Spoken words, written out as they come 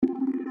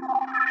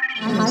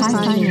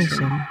Hi-Phi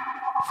Nation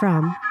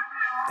from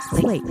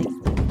Slate.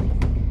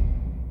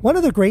 One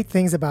of the great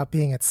things about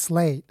being at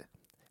Slate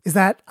is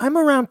that I'm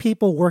around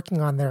people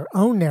working on their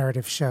own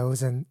narrative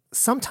shows, and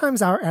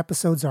sometimes our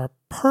episodes are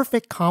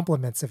perfect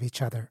complements of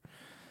each other.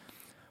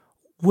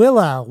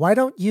 Willa, why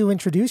don't you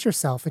introduce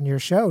yourself and your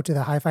show to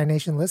the Hi-Phi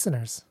Nation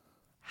listeners?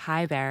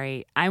 Hi,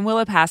 Barry. I'm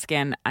Willa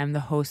Paskin. I'm the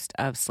host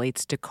of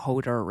Slate's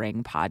Decoder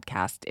Ring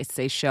podcast. It's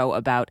a show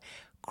about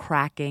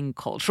cracking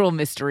cultural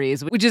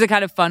mysteries, which is a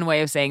kind of fun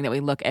way of saying that we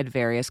look at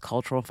various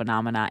cultural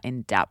phenomena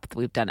in depth.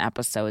 We've done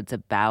episodes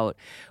about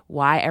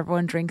why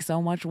everyone drinks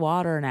so much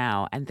water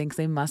now and thinks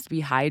they must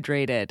be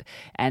hydrated,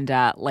 and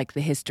like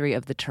the history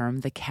of the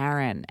term the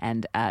Karen,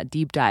 and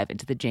deep dive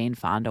into the Jane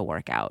Fonda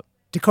workout.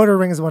 Decoder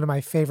Ring is one of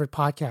my favorite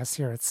podcasts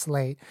here at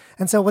Slate.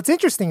 And so what's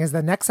interesting is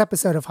the next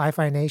episode of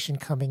Hi-Phi Nation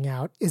coming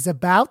out is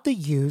about the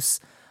use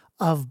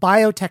of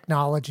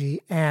biotechnology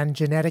and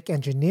genetic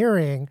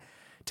engineering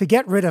to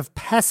get rid of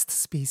pest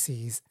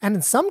species, and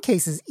in some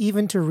cases,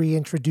 even to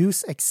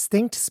reintroduce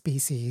extinct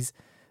species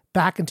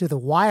back into the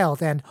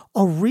wild. And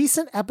a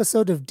recent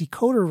episode of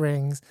Decoder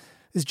Rings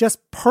is just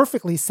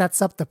perfectly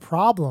sets up the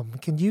problem.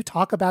 Can you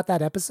talk about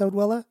that episode,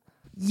 Willa?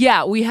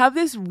 Yeah, we have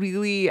this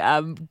really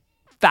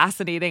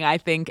fascinating, I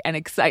think, and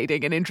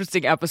exciting and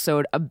interesting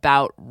episode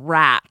about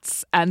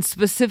rats, and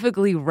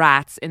specifically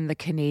rats in the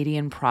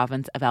Canadian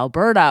province of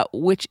Alberta,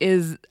 which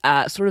is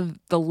sort of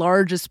the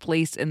largest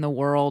place in the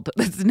world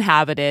that's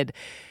inhabited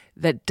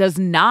that does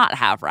not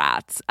have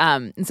rats.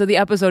 And so the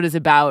episode is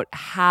about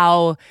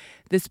how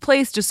this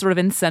place, just sort of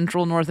in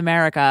central North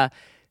America,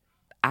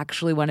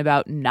 actually went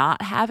about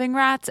not having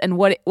rats, and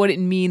what it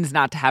means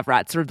not to have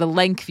rats, sort of the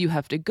length you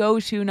have to go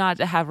to not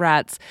to have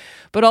rats,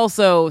 but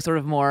also sort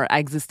of more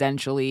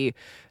existentially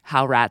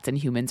how rats and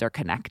humans are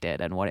connected,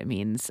 and what it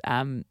means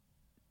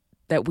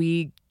that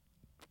we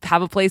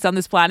have a place on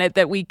this planet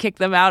that we kick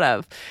them out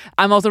of.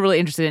 I'm also really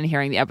interested in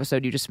hearing the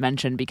episode you just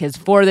mentioned, because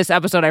for this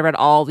episode, I read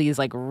all these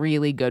like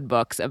really good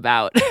books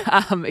about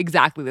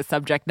exactly the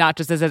subject, not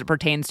just as it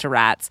pertains to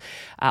rats,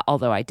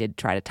 although I did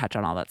try to touch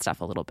on all that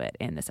stuff a little bit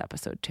in this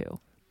episode too.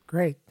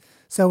 Great.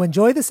 So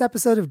enjoy this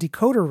episode of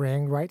Decoder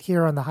Ring right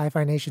here on the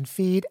Hi-Phi Nation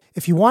feed.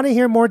 If you want to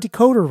hear more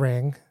Decoder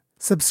Ring,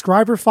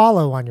 subscribe or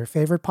follow on your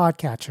favorite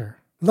podcatcher.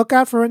 Look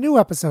out for a new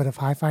episode of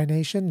Hi-Phi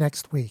Nation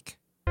next week.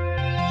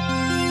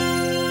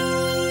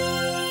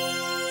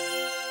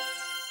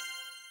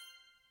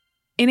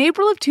 In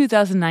April of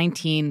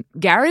 2019,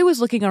 Gary was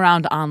looking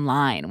around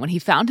online when he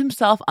found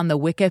himself on the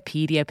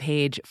Wikipedia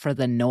page for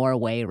the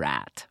Norway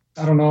rat.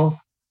 I don't know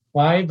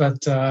why,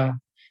 but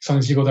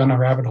sometimes you go down a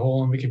rabbit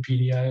hole in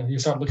Wikipedia, you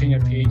start looking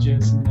at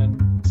pages, and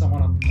then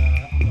someone on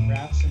the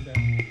rats, and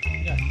then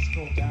you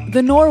scroll down.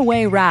 The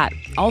Norway rat,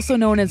 also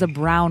known as a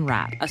brown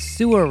rat, a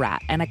sewer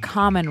rat, and a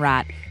common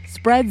rat,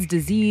 spreads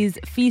disease,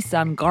 feasts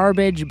on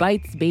garbage,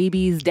 bites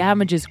babies,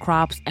 damages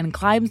crops, and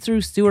climbs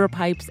through sewer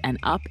pipes and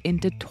up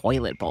into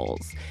toilet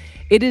bowls.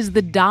 It is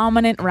the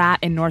dominant rat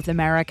in North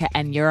America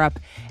and Europe,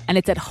 and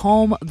it's at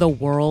home the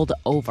world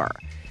over.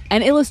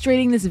 And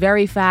illustrating this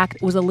very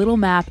fact was a little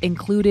map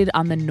included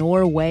on the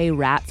Norway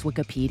Rats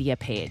Wikipedia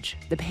page,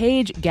 the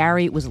page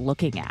Gary was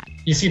looking at.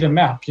 You see the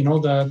map,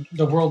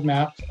 the world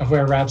map of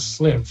where rats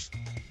live.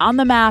 On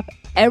the map,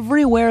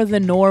 everywhere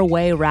the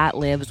Norway rat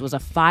lives was a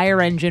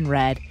fire engine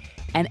red,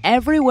 and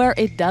everywhere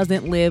it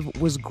doesn't live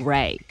was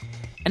gray.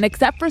 And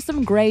except for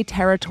some gray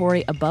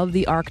territory above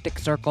the Arctic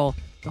Circle,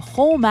 the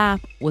whole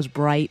map was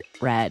bright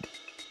red.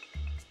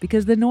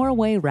 Because the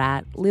Norway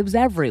rat lives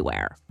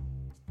everywhere.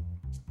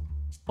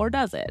 Or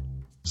does it?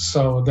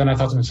 So then I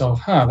thought to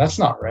myself, that's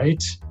not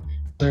right.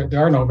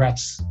 There are no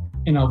rats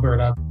in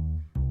Alberta.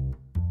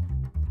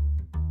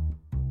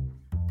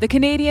 The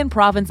Canadian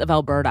province of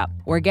Alberta,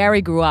 where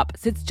Gary grew up,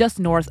 sits just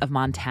north of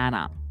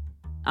Montana.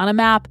 On a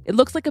map, it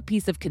looks like a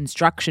piece of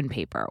construction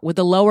paper with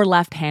the lower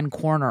left-hand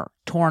corner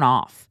torn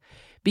off.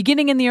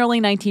 Beginning in the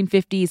early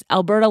 1950s,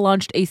 Alberta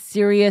launched a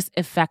serious,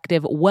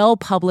 effective,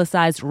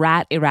 well-publicized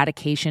rat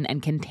eradication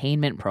and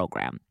containment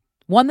program,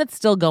 one that's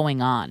still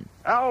going on.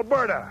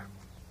 Alberta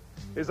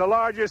is the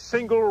largest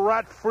single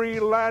rat-free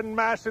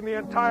landmass in the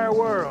entire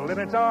world,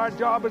 and it's our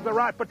job as the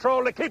Rat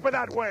Patrol to keep it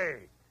that way.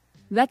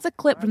 That's a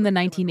clip from the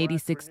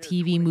 1986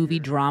 TV movie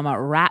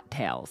drama Rat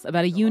Tales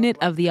about a unit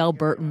of the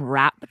Albertan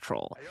Rat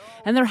Patrol.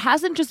 And there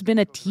hasn't just been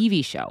a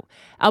TV show.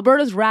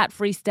 Alberta's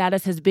rat-free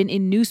status has been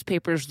in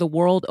newspapers the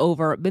world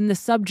over, been the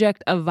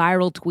subject of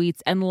viral tweets,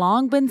 and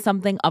long been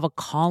something of a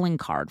calling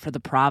card for the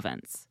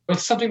province.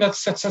 It's something that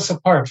sets us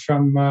apart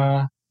from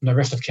the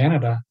rest of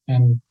Canada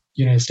and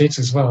United States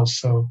as well.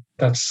 So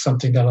that's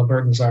something that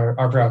Albertans are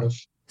proud of.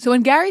 So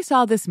when Gary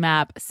saw this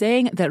map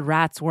saying that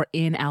rats were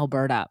in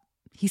Alberta,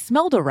 he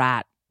smelled a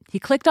rat. He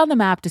clicked on the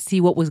map to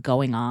see what was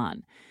going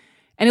on.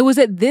 And it was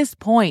at this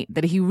point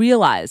that he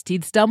realized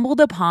he'd stumbled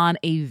upon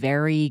a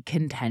very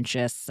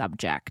contentious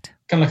subject.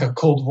 Kind of like a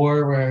Cold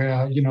War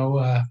where,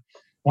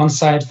 one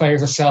side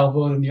fires a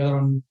salvo and the other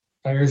one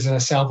fires a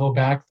salvo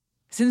back.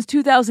 Since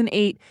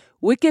 2008,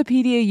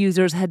 Wikipedia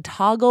users had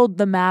toggled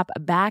the map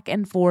back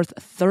and forth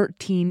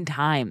 13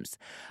 times.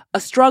 A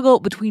struggle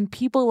between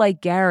people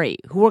like Gary,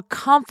 who are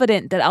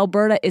confident that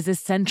Alberta is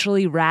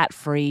essentially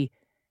rat-free,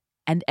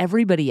 and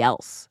everybody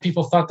else.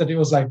 People thought that it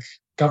was like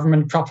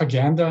government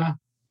propaganda,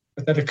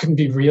 but that it couldn't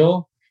be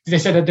real. They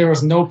said that there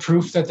was no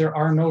proof that there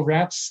are no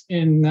rats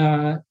in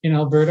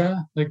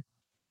Alberta. Like,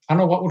 I don't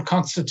know what would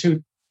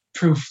constitute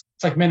proof.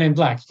 It's like Men in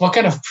Black. What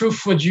kind of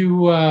proof would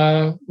you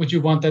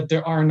want that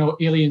there are no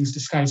aliens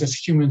disguised as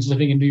humans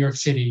living in New York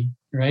City,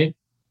 right?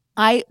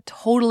 I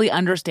totally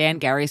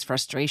understand Gary's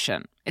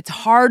frustration. It's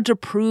hard to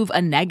prove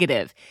a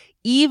negative,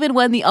 even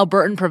when the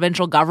Albertan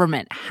provincial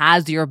government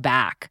has your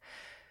back.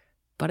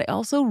 But I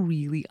also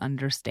really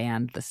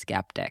understand the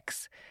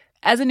skeptics.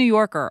 As a New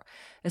Yorker,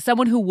 as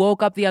someone who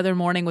woke up the other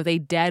morning with a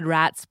dead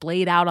rat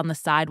splayed out on the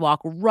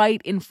sidewalk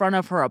right in front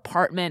of her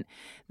apartment,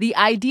 the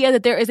idea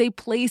that there is a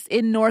place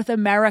in North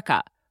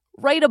America,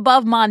 right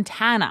above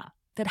Montana,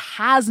 that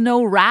has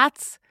no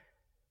rats?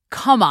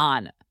 Come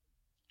on.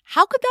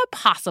 How could that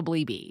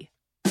possibly be?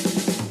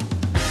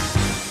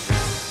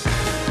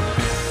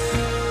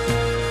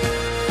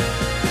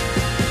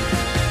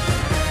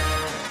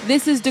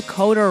 This is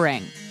Decoder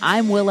Ring.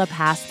 I'm Willa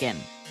Paskin.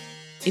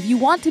 If you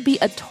want to be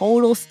a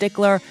total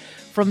stickler,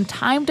 from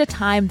time to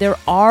time there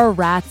are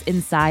rats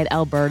inside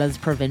Alberta's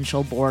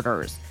provincial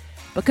borders.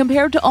 But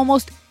compared to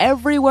almost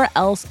everywhere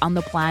else on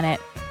the planet,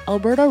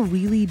 Alberta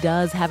really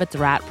does have its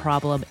rat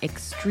problem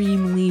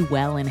extremely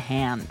well in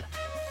hand.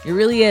 It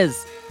really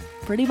is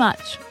pretty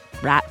much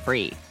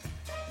rat-free.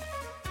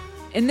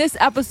 In this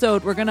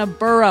episode, we're going to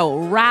burrow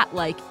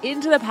rat-like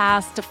into the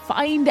past to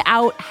find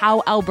out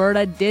how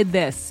Alberta did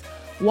this,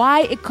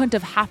 why it couldn't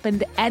have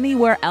happened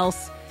anywhere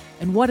else,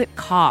 and what it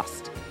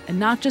cost, and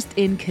not just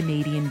in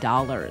Canadian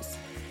dollars.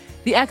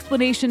 The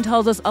explanation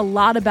tells us a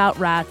lot about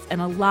rats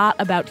and a lot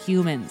about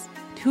humans,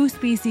 two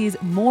species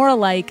more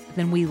alike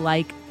than we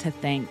like to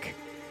think.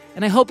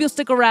 And I hope you'll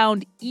stick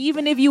around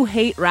even if you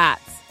hate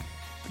rats,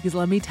 because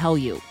let me tell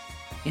you,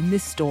 in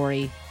this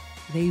story,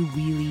 they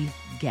really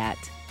get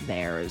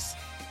theirs.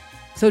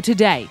 So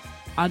today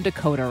on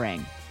Decoder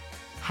Ring,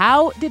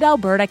 how did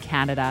Alberta,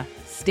 Canada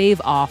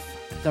stave off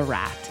the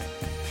rat?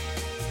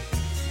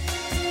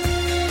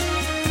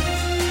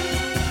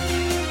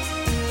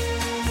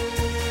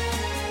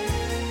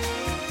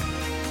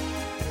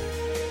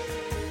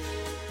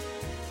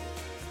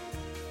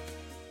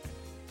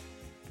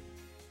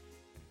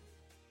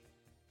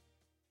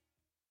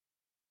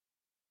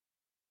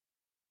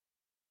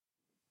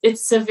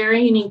 It's a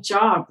very unique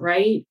job,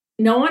 right?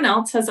 No one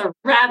else has a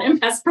rat and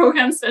pest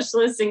program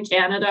specialist in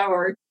Canada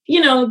or,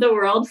 the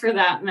world for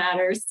that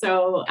matter.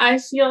 So I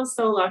feel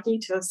so lucky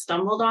to have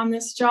stumbled on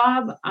this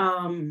job.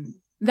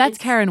 That's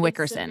Karen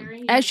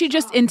Wickerson. As she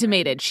just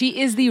intimated,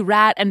 she is the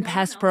rat and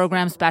pest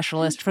program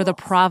specialist for the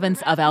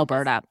province of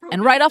Alberta.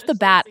 And right off the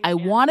bat, I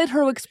wanted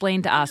her to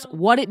explain to us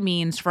what it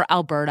means for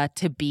Alberta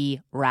to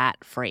be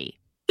rat-free.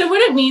 So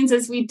what it means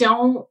is we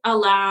don't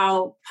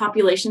allow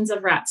populations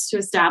of rats to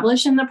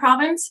establish in the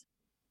province.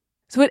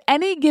 So at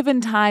any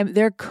given time,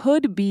 there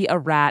could be a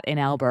rat in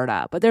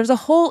Alberta, but there's a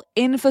whole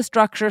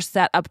infrastructure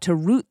set up to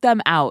root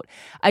them out,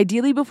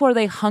 ideally before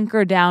they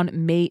hunker down,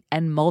 mate,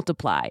 and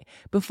multiply,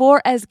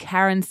 before, as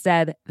Karen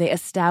said, they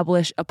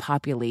establish a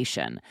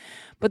population.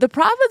 But the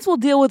province will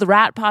deal with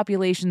rat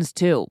populations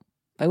too,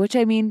 by which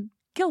I mean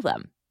kill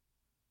them.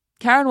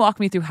 Karen walked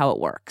me through how it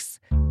works.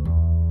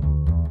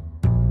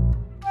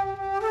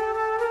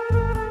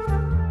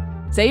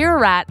 Say you're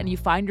a rat and you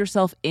find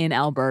yourself in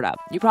Alberta.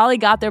 You probably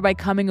got there by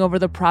coming over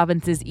the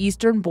province's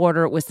eastern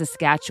border with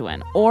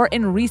Saskatchewan, or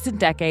in recent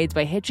decades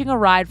by hitching a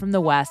ride from the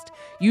west,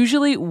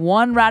 usually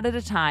one rat at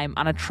a time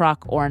on a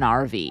truck or an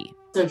RV.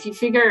 So if you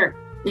figure,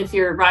 if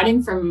you're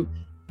riding from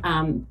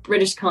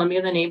British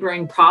Columbia, the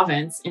neighboring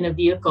province, in a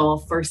vehicle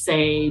for,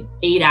 say,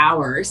 8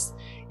 hours,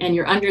 and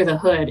you're under the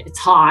hood, it's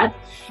hot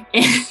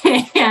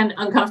and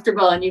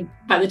uncomfortable, and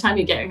by the time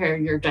you get here,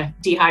 you're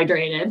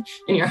dehydrated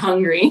and you're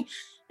hungry.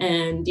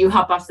 And you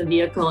hop off the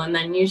vehicle and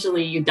then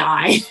usually you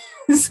die.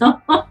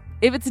 So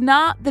if it's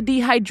not the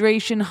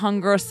dehydration,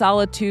 hunger,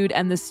 solitude,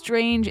 and the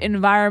strange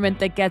environment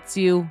that gets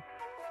you,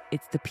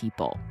 it's the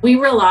people. We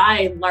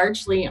rely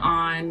largely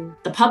on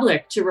the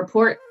public to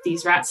report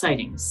these rat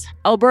sightings.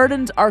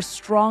 Albertans are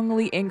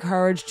strongly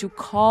encouraged to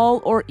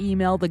call or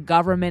email the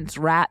government's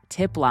rat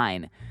tip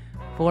line,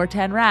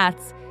 410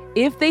 rats,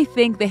 if they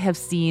think they have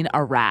seen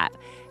a rat.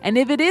 And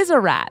if it is a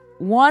rat,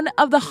 one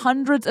of the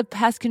hundreds of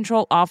pest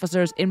control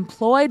officers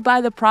employed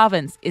by the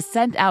province is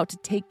sent out to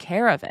take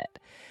care of it.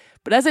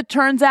 But as it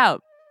turns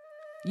out,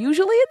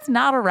 usually it's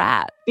not a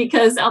rat.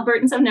 Because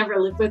Albertans have never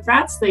lived with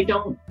rats, they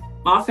don't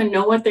often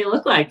know what they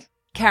look like.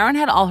 Karen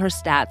had all her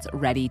stats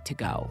ready to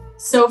go.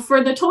 So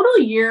for the total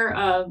year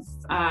of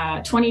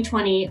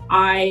 2020,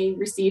 I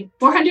received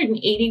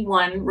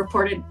 481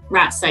 reported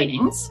rat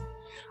sightings,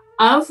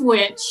 of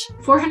which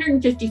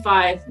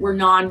 455 were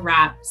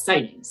non-rat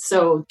sightings.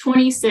 So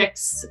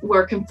 26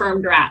 were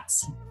confirmed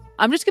rats.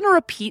 I'm just going to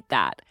repeat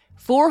that.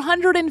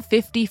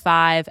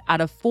 455 out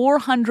of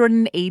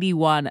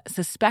 481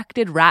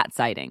 suspected rat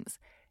sightings.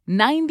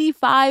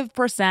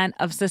 95%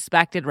 of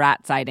suspected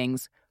rat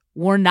sightings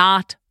were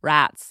not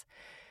rats.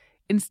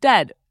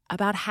 Instead,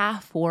 about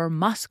half were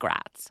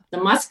muskrats. The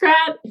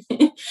muskrat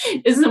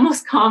is the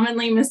most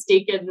commonly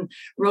mistaken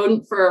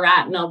rodent for a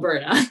rat in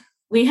Alberta.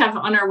 We have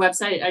on our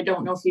website, I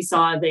don't know if you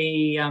saw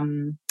we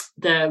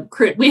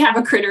have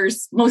a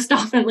critters most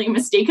oftenly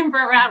mistaken for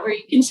a rat where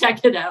you can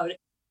check it out.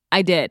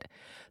 I did.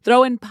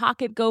 Throw in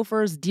pocket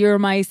gophers, deer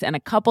mice, and a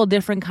couple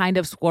different kind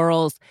of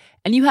squirrels,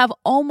 and you have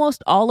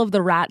almost all of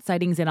the rat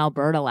sightings in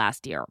Alberta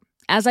last year.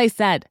 As I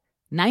said,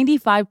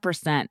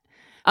 95%.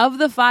 Of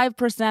the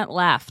 5%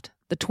 left,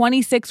 the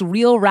 26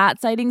 real rat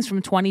sightings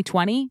from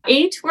 2020,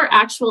 8 were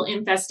actual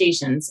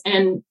infestations.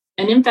 And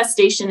an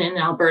infestation in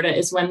Alberta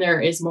is when there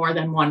is more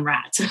than one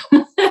rat.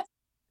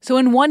 So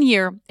in 1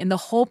 year, in the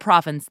whole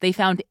province, they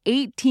found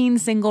 18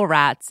 single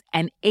rats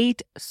and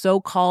 8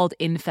 so-called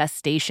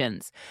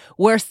infestations,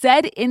 where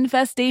said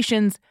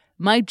infestations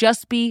might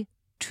just be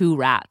 2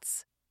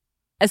 rats.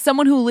 As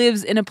someone who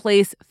lives in a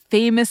place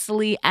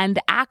famously and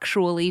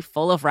actually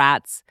full of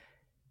rats,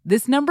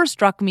 this number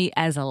struck me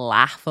as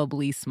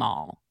laughably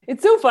small.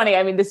 It's so funny.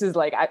 I mean, this is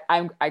like,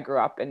 I grew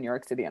up in New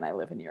York City and I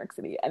live in New York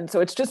City. And so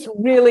it's just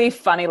really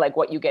funny, like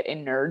what you get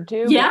inured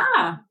to.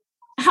 Yeah.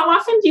 How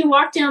often do you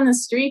walk down the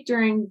street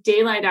during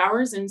daylight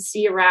hours and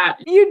see a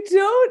rat? You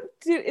don't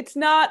do, it's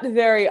not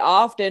very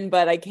often,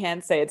 but I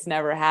can't say it's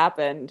never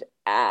happened.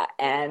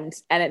 And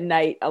at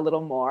night a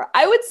little more.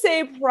 I would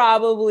say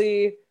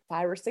probably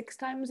 5 or 6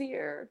 times a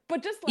year.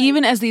 But just like,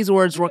 even as these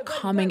words were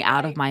coming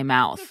out of my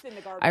mouth,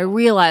 I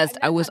realized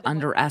I was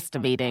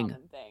underestimating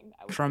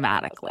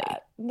dramatically.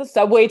 The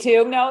subway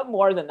too? No,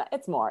 more than that.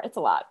 It's more. It's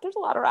a lot. There's a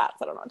lot of rats.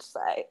 I don't know what to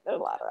say. There's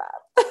a lot of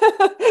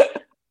rats.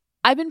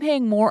 I've been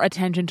paying more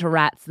attention to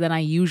rats than I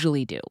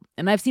usually do,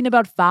 and I've seen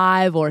about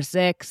 5 or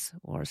 6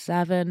 or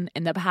 7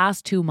 in the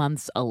past 2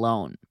 months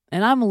alone.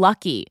 And I'm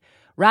lucky.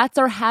 Rats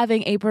are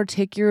having a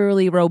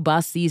particularly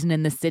robust season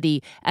in the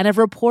city and have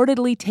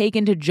reportedly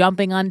taken to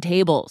jumping on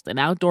tables and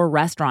outdoor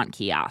restaurant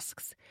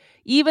kiosks.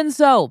 Even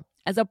so,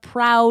 as a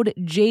proud,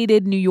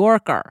 jaded New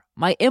Yorker,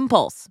 my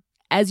impulse,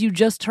 as you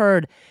just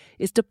heard,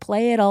 is to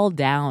play it all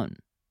down,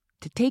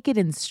 to take it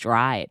in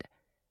stride.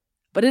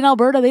 But in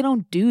Alberta, they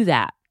don't do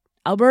that.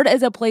 Alberta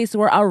is a place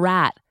where a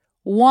rat,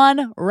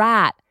 one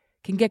rat,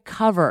 can get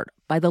covered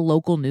by the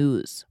local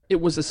news.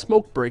 It was a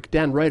smoke break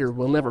Dan Ryder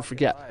will never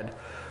forget.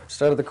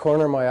 Just out of the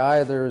corner of my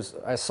eye,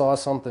 I saw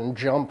something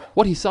jump.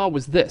 What he saw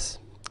was this.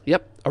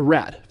 Yep, a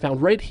rat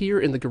found right here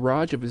in the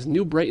garage of his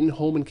New Brighton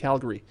home in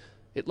Calgary.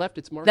 It left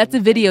its mark. That's a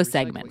video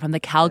segment from the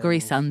Calgary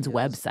Sun's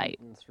website.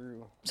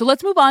 So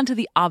let's move on to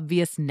the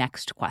obvious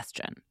next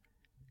question.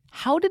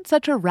 How did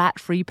such a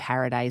rat-free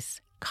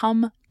paradise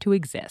come to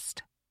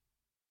exist?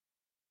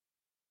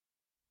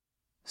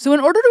 So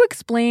in order to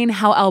explain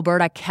how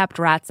Alberta kept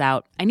rats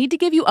out, I need to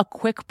give you a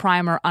quick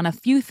primer on a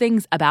few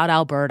things about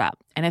Alberta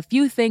and a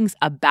few things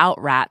about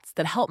rats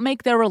that help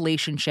make their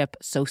relationship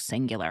so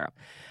singular.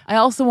 I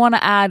also want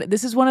to add,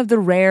 this is one of the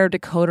rare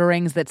Decoder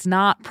rings that's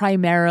not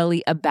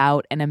primarily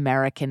about an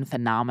American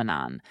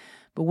phenomenon.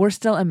 But we're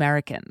still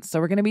Americans, so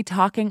we're going to be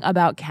talking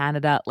about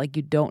Canada like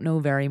you don't know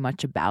very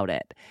much about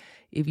it.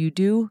 If you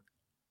do,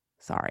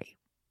 sorry.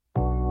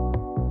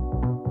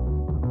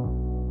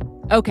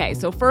 Okay,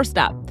 so first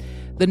up,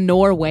 the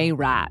Norway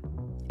rat.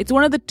 It's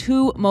one of the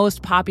 2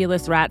 most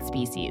populous rat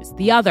species.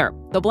 The other,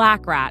 the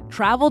black rat,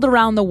 traveled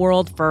around the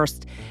world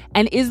first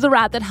and is the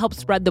rat that helped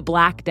spread the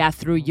Black Death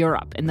through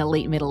Europe in the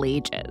late Middle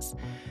Ages.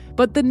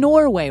 But the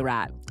Norway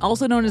rat,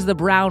 also known as the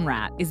brown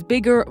rat, is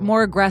bigger,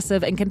 more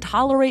aggressive, and can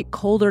tolerate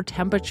colder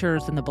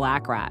temperatures than the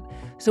black rat.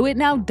 So it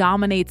now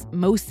dominates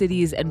most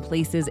cities and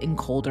places in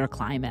colder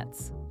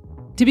climates.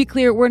 To be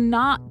clear, we're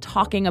not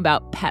talking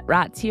about pet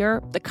rats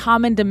here. The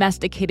common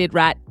domesticated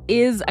rat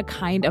is a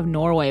kind of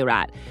Norway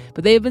rat,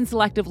 but they have been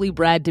selectively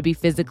bred to be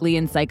physically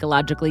and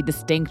psychologically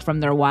distinct from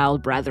their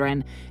wild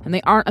brethren, and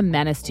they aren't a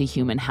menace to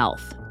human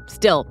health.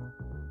 Still,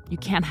 you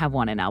can't have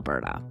one in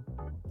Alberta.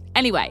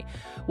 Anyway,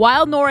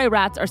 wild Norway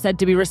rats are said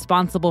to be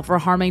responsible for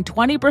harming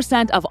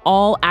 20% of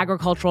all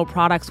agricultural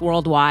products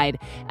worldwide,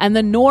 and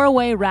the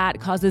Norway rat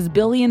causes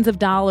billions of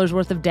dollars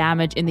worth of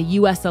damage in the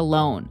U.S.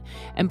 alone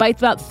and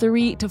bites about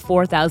 3,000 to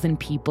 4,000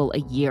 people a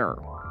year.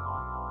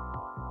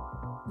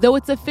 Though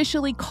it's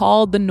officially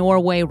called the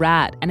Norway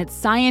rat and its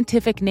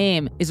scientific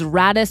name is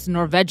Rattus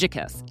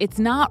norvegicus, it's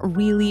not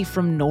really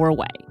from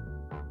Norway.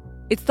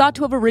 It's thought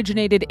to have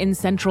originated in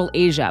Central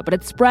Asia, but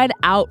it spread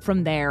out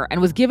from there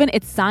and was given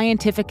its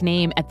scientific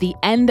name at the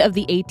end of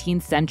the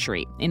 18th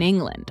century in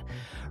England.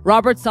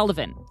 Robert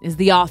Sullivan is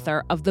the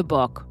author of the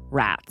book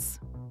Rats.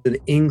 An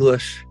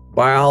English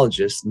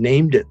biologist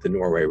named it the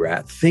Norway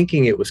rat,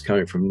 thinking it was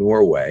coming from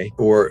Norway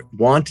or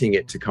wanting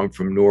it to come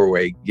from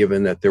Norway,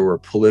 given that there were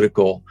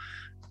political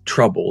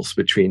troubles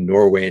between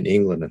Norway and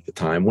England at the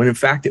time, when in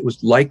fact it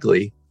was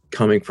likely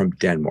coming from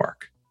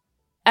Denmark.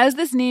 As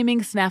this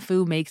naming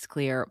snafu makes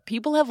clear,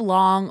 people have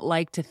long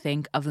liked to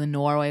think of the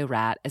Norway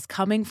rat as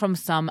coming from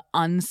some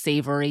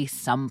unsavory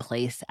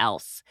someplace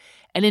else.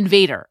 An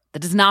invader that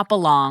does not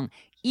belong,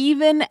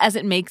 even as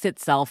it makes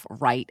itself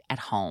right at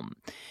home.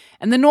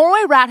 And the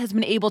Norway rat has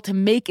been able to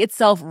make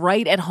itself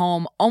right at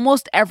home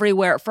almost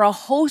everywhere for a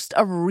host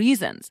of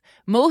reasons,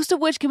 most of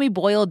which can be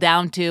boiled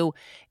down to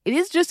it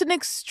is just an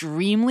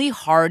extremely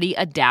hardy,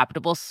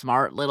 adaptable,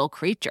 smart little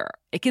creature.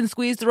 It can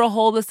squeeze through a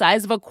hole the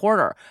size of a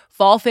quarter,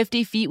 fall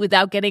 50 feet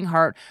without getting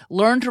hurt,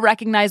 learn to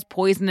recognize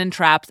poison and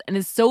traps, and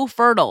is so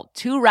fertile,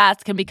 2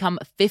 rats can become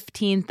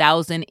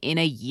 15,000 in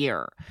a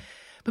year.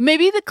 But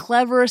maybe the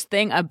cleverest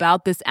thing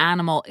about this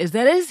animal is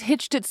that it has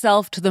hitched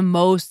itself to the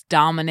most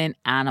dominant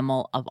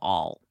animal of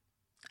all,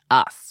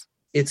 us.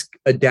 It's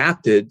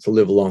adapted to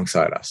live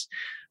alongside us.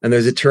 And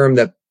there's a term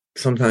that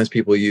sometimes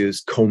people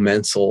use,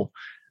 commensal,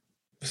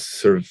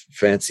 sort of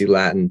fancy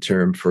Latin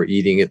term for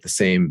eating at the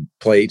same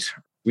plate.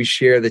 We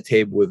share the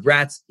table with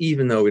rats,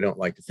 even though we don't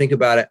like to think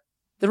about it.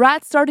 The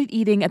rats started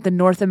eating at the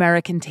North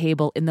American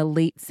table in the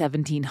late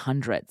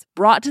 1700s,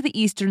 brought to the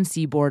eastern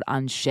seaboard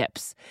on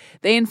ships.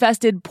 They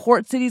infested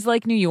port cities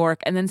like New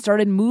York and then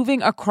started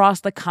moving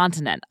across the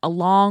continent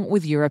along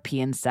with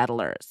European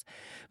settlers.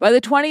 By the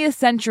 20th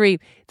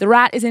century, the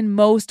rat is in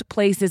most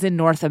places in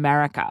North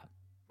America,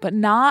 but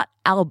not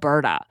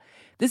Alberta.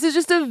 This is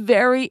just a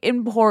very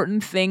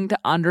important thing to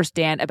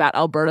understand about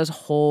Alberta's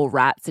whole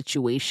rat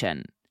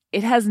situation.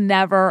 It has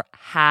never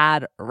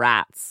had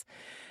rats.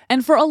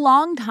 And for a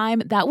long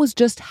time, that was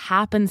just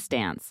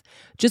happenstance,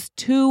 just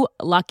 2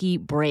 lucky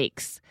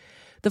breaks.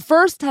 The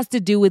first has to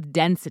do with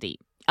density.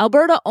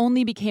 Alberta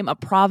only became a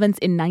province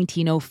in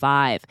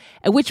 1905,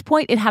 at which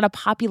point it had a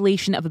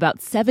population of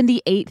about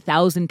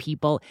 78,000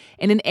 people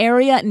in an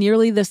area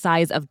nearly the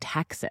size of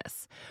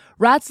Texas.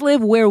 Rats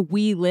live where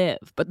we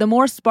live, but the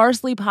more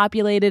sparsely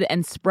populated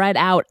and spread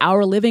out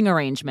our living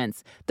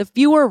arrangements, the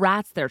fewer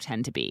rats there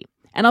tend to be.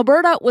 And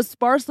Alberta was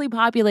sparsely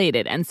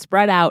populated and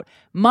spread out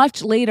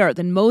much later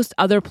than most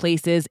other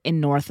places in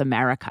North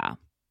America.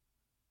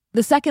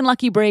 The second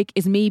lucky break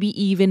is maybe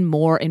even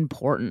more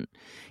important.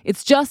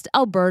 It's just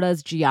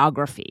Alberta's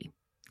geography.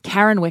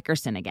 Karen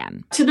Wickerson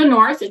again. To the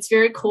north, it's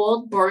very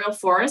cold, boreal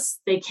forests.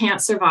 They can't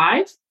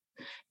survive.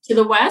 To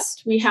the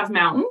west, we have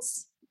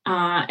mountains.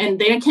 And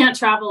they can't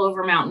travel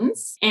over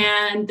mountains.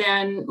 And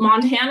then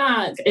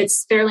Montana,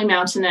 it's fairly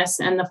mountainous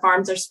and the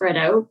farms are spread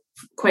out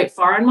quite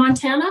far in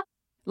Montana.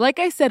 Like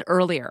I said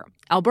earlier,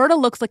 Alberta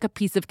looks like a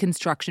piece of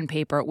construction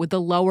paper with the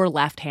lower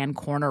left-hand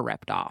corner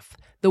ripped off,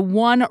 the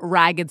one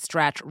ragged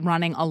stretch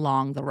running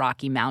along the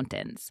Rocky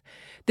Mountains.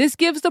 This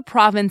gives the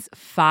province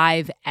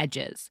 5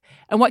 edges.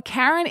 And what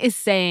Karen is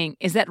saying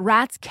is that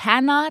rats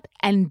cannot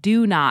and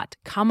do not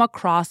come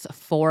across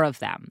 4 of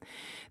them.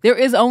 There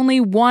is only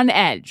one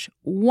edge,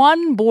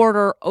 one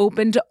border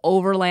open to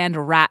overland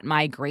rat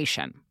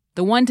migration,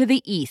 the one to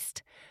the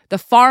east, the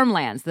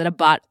farmlands that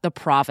abut the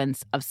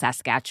province of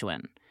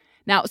Saskatchewan.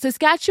 Now,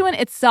 Saskatchewan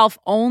itself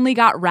only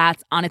got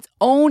rats on its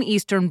own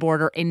eastern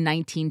border in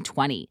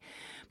 1920.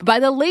 But by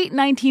the late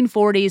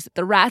 1940s,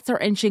 the rats are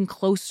inching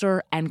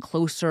closer and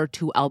closer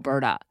to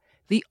Alberta,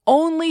 the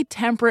only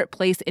temperate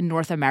place in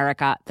North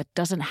America that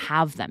doesn't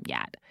have them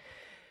yet.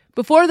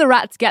 Before the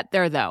rats get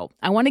there, though,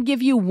 I want to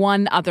give you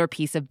one other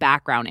piece of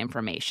background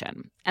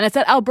information. And it's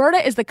that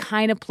Alberta is the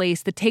kind of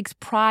place that takes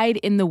pride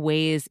in the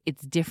ways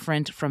it's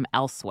different from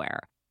elsewhere.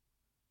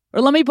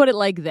 Or let me put it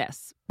like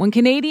this. When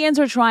Canadians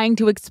are trying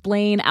to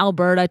explain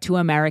Alberta to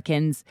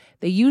Americans,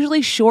 they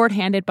usually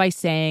shorthand it by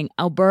saying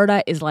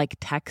Alberta is like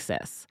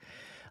Texas.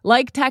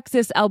 Like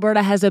Texas,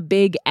 Alberta has a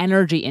big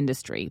energy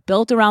industry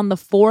built around the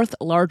 4th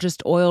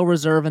largest oil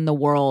reserve in the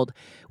world,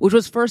 which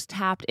was first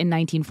tapped in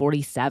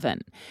 1947.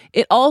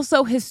 It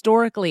also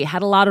historically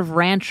had a lot of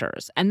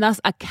ranchers and thus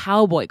a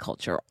cowboy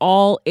culture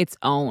all its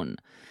own.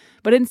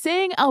 But in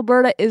saying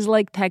Alberta is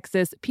like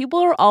Texas, people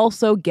are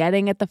also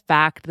getting at the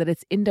fact that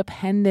it's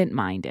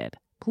independent-minded,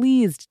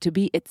 pleased to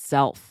be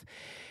itself.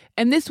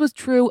 And this was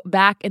true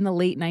back in the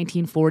late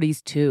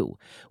 1940s, too,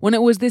 when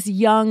it was this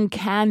young,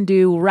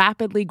 can-do,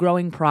 rapidly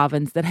growing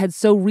province that had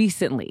so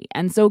recently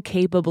and so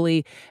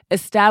capably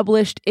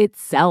established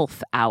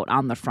itself out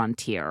on the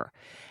frontier.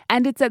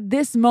 And it's at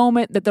this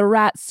moment that the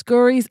rat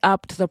scurries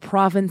up to the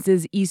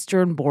province's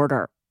eastern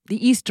border,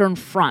 the Eastern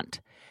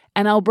Front,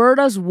 and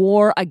Alberta's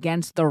war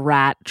against the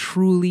rat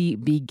truly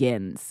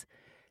begins.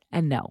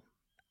 And no,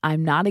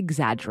 I'm not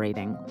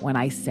exaggerating when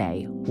I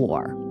say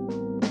war.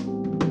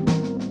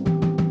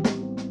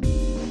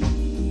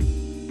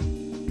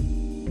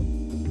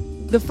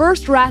 The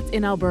first rats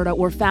in Alberta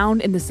were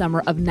found in the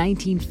summer of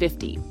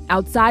 1950,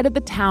 outside of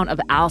the town of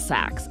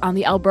Alsace on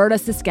the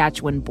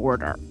Alberta-Saskatchewan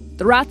border.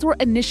 The rats were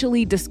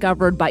initially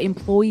discovered by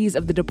employees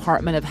of the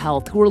Department of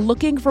Health who were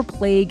looking for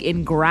plague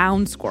in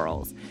ground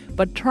squirrels,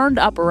 but turned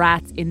up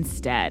rats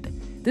instead.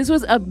 This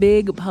was a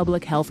big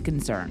public health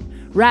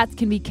concern. Rats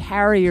can be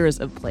carriers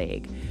of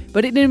plague,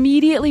 but it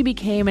immediately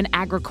became an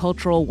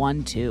agricultural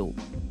one too.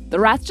 The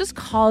rats just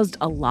caused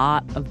a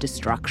lot of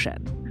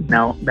destruction.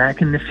 Now,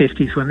 back in the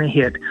 50s when they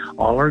hit,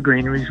 all our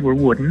granaries were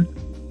wooden.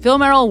 Phil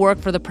Merrill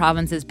worked for the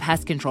province's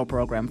pest control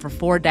program for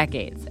 4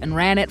 decades and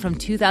ran it from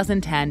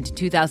 2010 to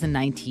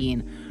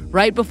 2019,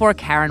 right before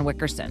Karen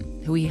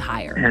Wickerson, who he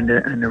hired. And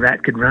the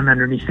rat could run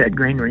underneath that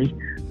granary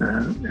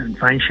and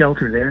find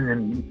shelter there, and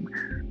then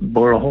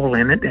bore a hole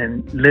in it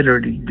and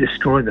literally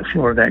destroy the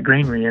floor of that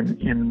granary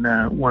in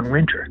one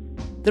winter.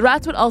 The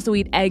rats would also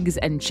eat eggs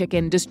and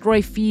chicken,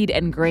 destroy feed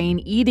and grain,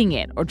 eating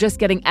it, or just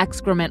getting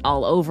excrement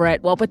all over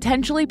it, while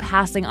potentially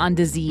passing on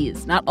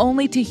disease, not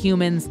only to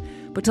humans,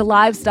 but to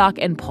livestock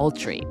and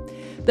poultry.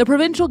 The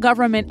provincial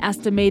government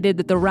estimated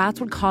that the rats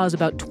would cause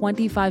about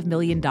 $25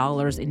 million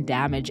in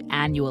damage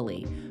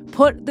annually,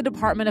 put the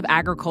Department of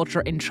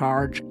Agriculture in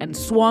charge, and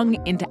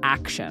swung into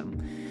action.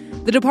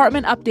 The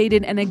department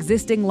updated an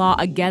existing law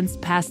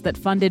against pests that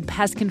funded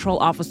pest control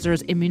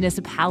officers in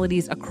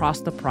municipalities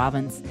across the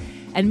province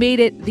and made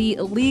it the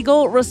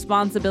legal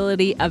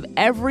responsibility of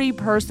every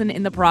person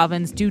in the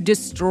province to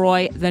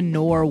destroy the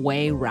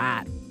Norway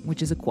rat,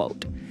 which is a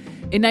quote.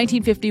 In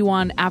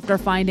 1951, after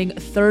finding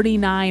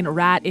 39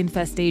 rat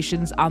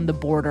infestations on the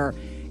border,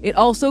 it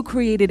also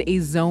created a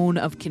zone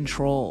of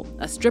control,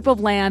 a strip of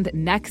land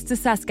next to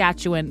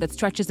Saskatchewan that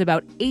stretches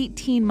about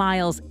 18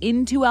 miles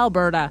into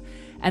Alberta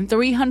and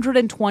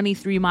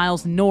 323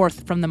 miles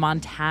north from the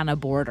Montana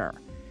border.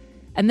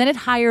 And then it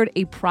hired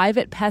a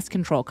private pest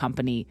control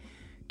company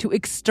to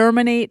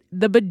exterminate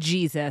the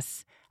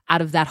bejesus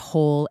out of that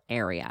whole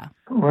area.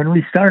 When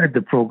we started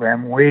the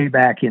program way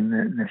back in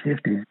the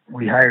 50s,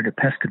 we hired a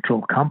pest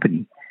control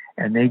company,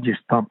 and they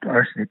just pumped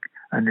arsenic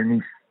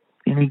underneath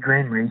any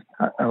granary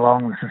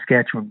along the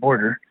Saskatchewan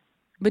border.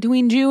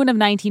 Between June of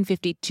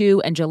 1952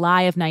 and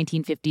July of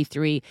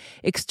 1953,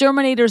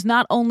 exterminators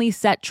not only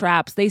set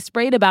traps, they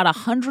sprayed about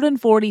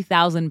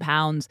 140,000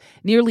 pounds,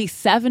 nearly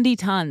 70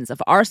 tons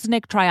of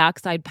arsenic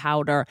trioxide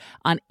powder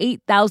on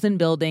 8,000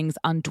 buildings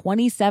on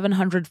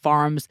 2,700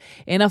 farms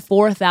in a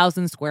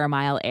 4,000 square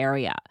mile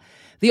area.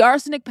 The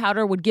arsenic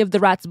powder would give the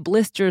rats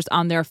blisters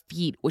on their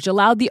feet, which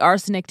allowed the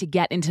arsenic to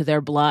get into their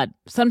blood.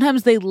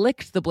 Sometimes they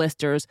licked the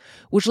blisters,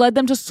 which led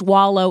them to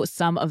swallow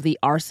some of the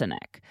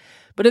arsenic.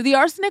 But if the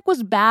arsenic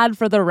was bad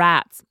for the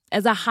rats,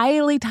 as a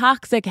highly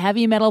toxic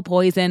heavy metal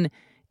poison,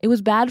 it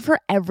was bad for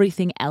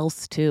everything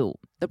else too.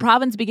 The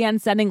province began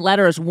sending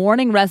letters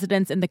warning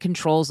residents in the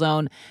control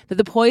zone that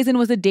the poison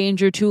was a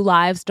danger to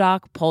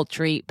livestock,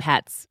 poultry,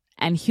 pets,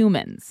 and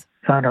humans.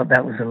 Found out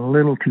that was a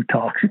little too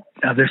toxic.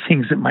 Other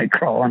things that might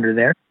crawl under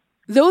there.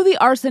 Though the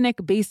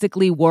arsenic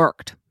basically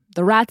worked,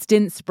 the rats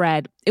didn't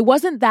spread. It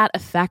wasn't that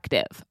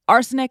effective.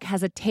 Arsenic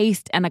has a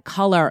taste and a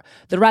color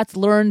the rats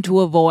learned to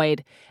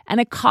avoid,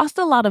 and it cost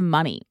a lot of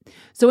money.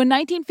 So in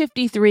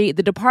 1953,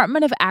 the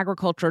Department of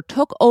Agriculture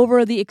took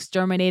over the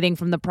exterminating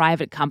from the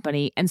private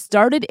company and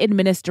started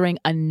administering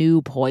a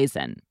new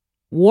poison,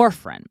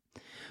 warfarin.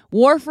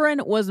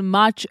 Warfarin was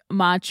much,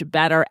 much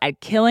better at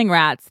killing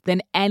rats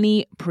than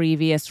any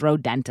previous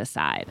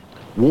rodenticide.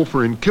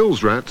 Warfarin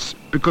kills rats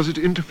because it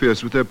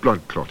interferes with their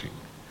blood clotting.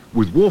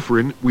 With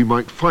warfarin, we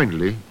might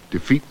finally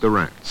defeat the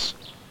rats.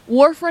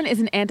 Warfarin is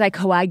an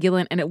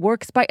anticoagulant, and it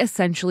works by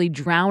essentially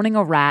drowning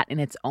a rat in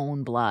its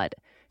own blood.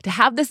 To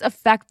have this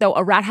effect, though,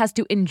 a rat has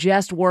to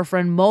ingest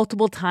warfarin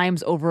multiple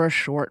times over a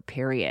short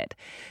period.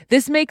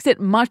 This makes it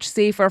much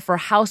safer for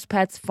house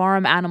pets,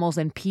 farm animals,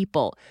 and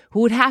people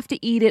who would have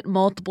to eat it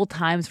multiple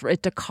times for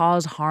it to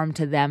cause harm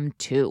to them,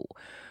 too.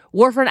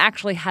 Warfarin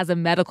actually has a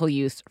medical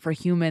use for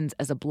humans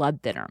as a blood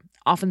thinner,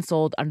 often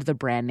sold under the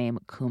brand name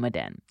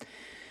Coumadin.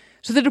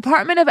 So the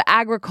Department of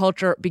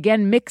Agriculture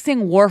began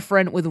mixing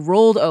warfarin with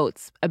rolled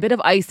oats, a bit of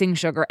icing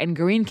sugar, and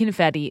green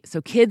confetti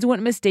so kids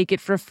wouldn't mistake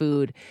it for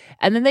food,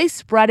 and then they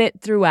spread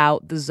it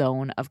throughout the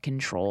zone of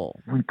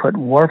control. We put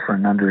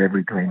warfarin under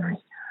every granary,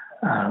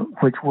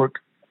 which worked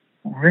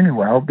really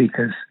well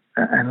because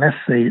unless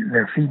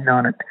they're feeding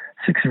on it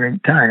 6 or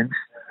 8 times,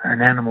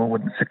 an animal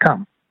wouldn't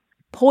succumb.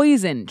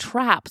 Poison,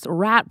 traps,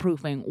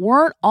 rat-proofing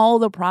weren't all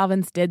the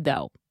province did,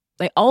 though.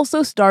 They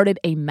also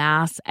started a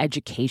mass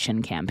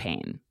education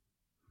campaign.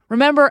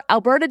 Remember,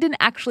 Alberta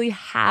didn't actually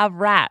have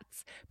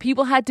rats.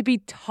 People had to be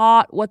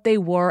taught what they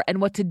were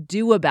and what to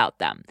do about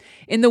them.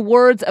 In the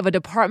words of a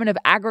Department of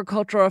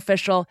Agriculture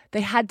official,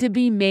 they had to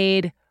be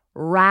made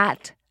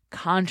rat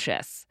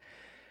conscious.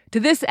 To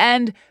this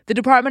end, the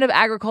Department of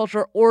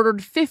Agriculture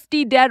ordered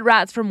 50 dead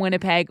rats from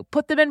Winnipeg,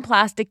 put them in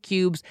plastic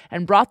cubes,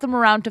 and brought them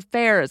around to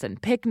fairs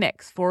and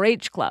picnics,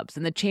 4-H clubs,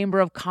 and the Chamber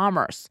of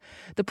Commerce.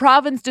 The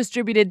province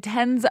distributed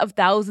tens of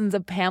thousands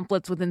of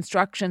pamphlets with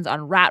instructions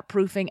on rat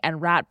proofing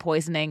and rat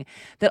poisoning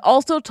that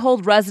also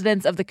told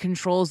residents of the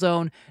control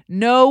zone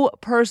no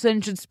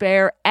person should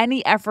spare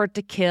any effort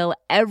to kill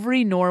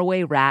every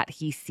Norway rat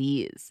he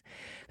sees.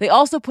 They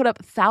also put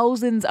up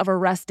thousands of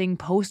arresting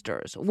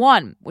posters.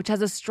 One, which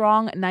has a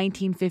strong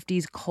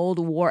 1950s Cold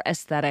War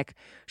aesthetic,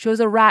 shows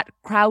a rat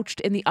crouched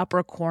in the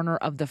upper corner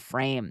of the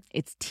frame,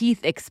 its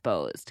teeth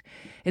exposed.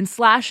 In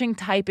slashing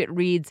type, it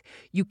reads,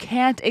 "You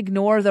can't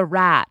ignore the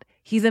rat.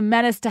 He's a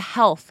menace to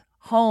health,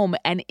 home,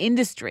 and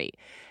industry."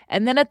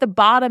 And then at the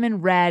bottom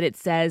in red, it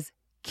says,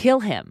 "Kill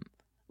him.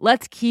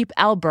 Let's keep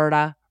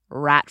Alberta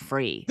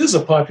rat-free." This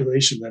is a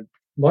population that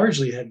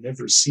largely had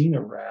never seen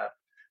a rat,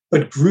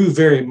 but grew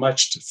very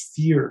much to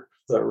fear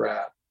the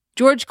rat.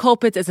 George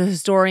Colpitz is a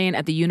historian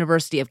at the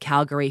University of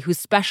Calgary who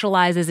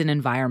specializes in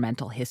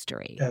environmental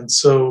history. And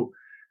so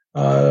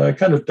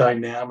kind of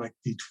dynamic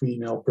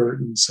between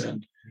Albertans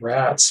and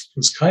rats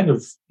was kind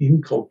of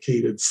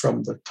inculcated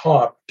from the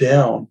top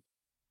down.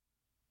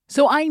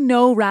 So I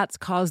know rats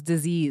cause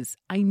disease.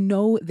 I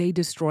know they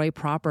destroy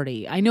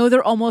property. I know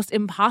they're almost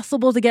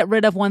impossible to get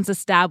rid of once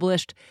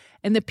established,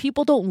 and that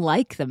people don't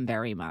like them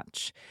very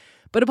much.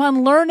 But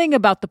upon learning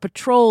about the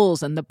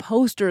patrols and the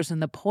posters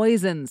and the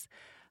poisons,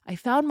 I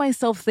found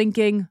myself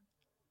thinking,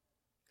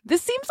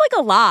 this seems like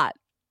a lot.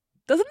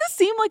 Doesn't this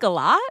seem like a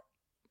lot?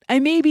 I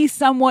may be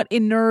somewhat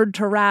inured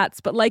to rats,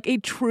 but like a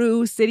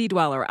true city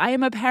dweller, I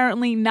am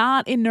apparently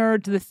not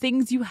inured to the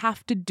things you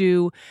have to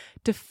do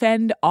to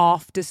fend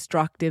off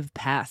destructive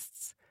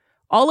pests.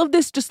 All of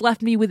this just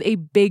left me with a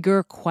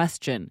bigger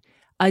question,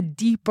 a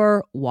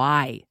deeper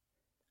why.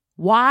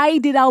 Why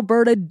did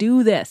Alberta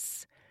do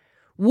this?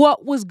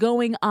 What was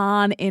going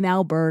on in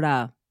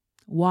Alberta?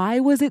 Why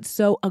was it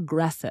so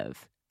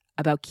aggressive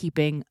about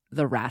keeping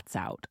the rats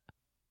out?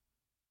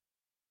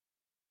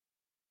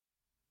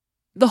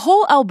 The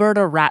whole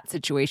Alberta rat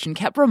situation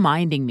kept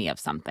reminding me of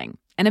something,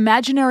 an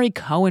imaginary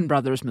Coen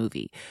Brothers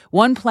movie,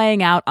 one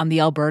playing out on the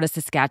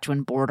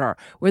Alberta-Saskatchewan border,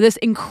 where this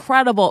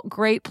incredible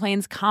Great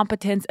Plains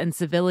competence and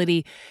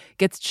civility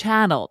gets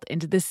channeled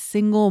into this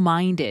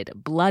single-minded,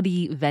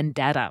 bloody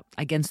vendetta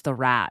against the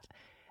rat.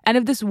 And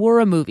if this were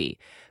a movie,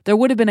 there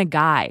would have been a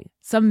guy,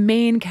 some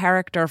main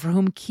character for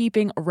whom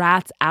keeping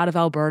rats out of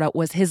Alberta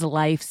was his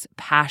life's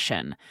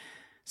passion.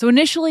 So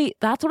initially,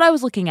 that's what I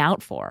was looking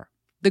out for.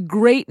 The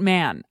great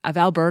man of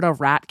Alberta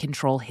rat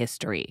control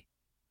history.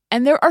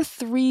 And there are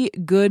 3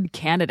 good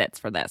candidates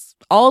for this,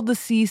 all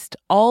deceased,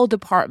 all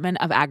Department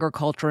of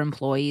Agriculture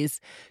employees.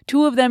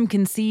 2 of them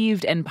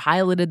conceived and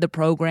piloted the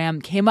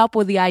program, came up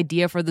with the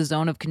idea for the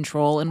zone of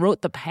control, and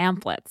wrote the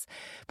pamphlets.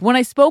 But when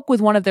I spoke with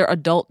one of their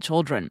adult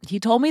children, he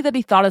told me that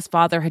he thought his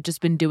father had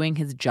just been doing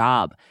his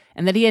job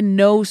and that he had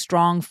no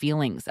strong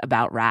feelings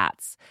about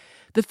rats.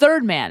 The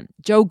third man,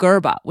 Joe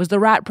Gerba, was the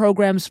rat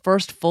program's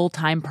first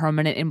full-time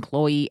permanent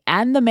employee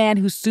and the man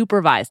who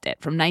supervised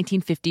it from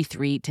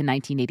 1953 to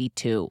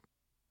 1982.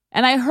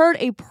 And I heard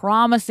a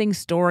promising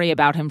story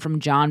about him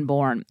from John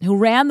Bourne, who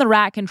ran the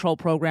rat control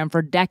program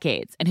for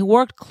decades and who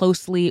worked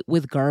closely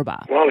with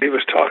Gerba. While he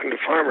was talking to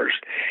farmers,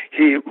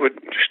 he would,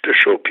 just to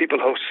show people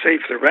how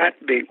safe the rat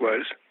bait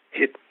was,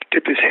 he'd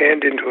dip his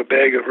hand into a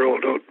bag of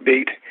rolled out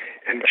bait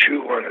and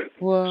chew on it,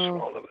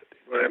 swallow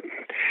it,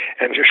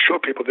 and just show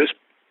people this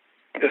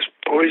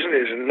poison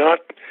is not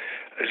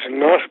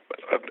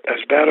as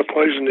bad a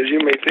poison as you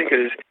may think it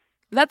is.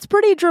 That's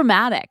pretty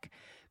dramatic.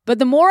 But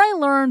the more I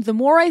learned, the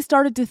more I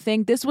started to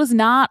think this was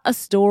not a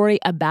story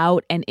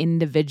about an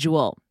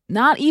individual,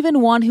 not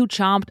even one who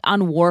chomped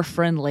on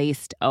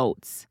warfarin-laced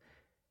oats.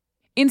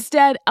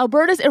 Instead,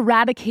 Alberta's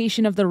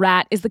eradication of the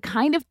rat is the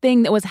kind of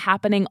thing that was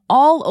happening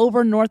all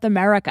over North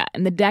America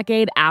in the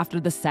decade after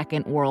the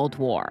Second World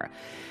War.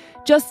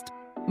 Just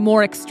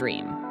more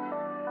extreme.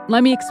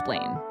 Let me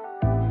explain.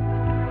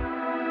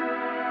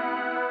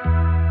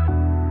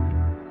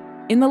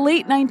 In the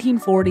late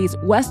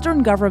 1940s,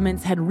 Western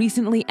governments had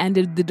recently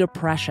ended the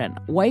Depression,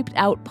 wiped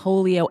out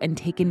polio, and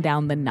taken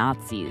down the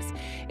Nazis.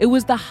 It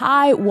was the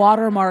high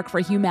watermark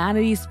for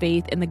humanity's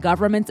faith in the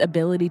government's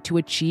ability to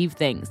achieve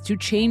things, to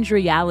change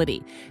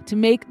reality, to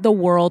make the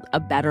world a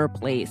better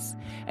place.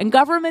 And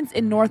governments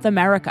in North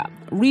America,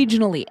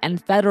 regionally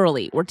and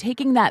federally, were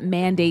taking that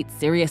mandate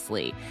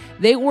seriously.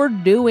 They were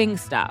doing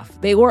stuff.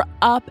 They were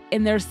up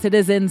in their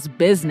citizens'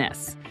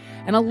 business.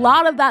 And a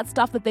lot of that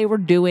stuff that they were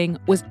doing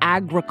was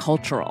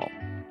agricultural.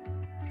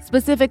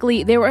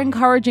 Specifically, they were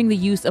encouraging the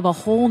use of a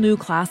whole new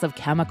class of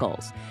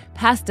chemicals,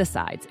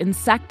 pesticides,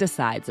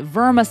 insecticides,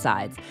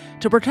 vermicides,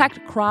 to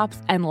protect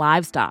crops and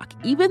livestock,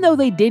 even though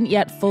they didn't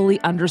yet fully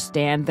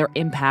understand their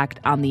impact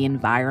on the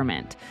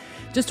environment.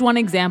 Just one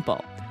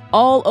example.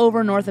 All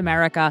over North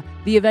America,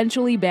 the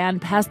eventually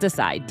banned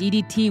pesticide,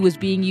 DDT, was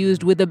being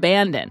used with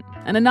abandon.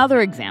 And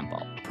another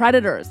example.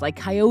 Predators like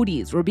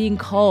coyotes were being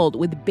culled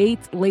with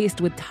baits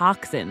laced with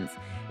toxins,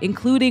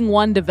 including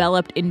one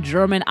developed in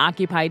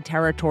German-occupied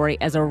territory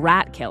as a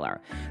rat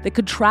killer that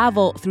could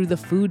travel through the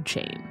food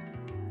chain.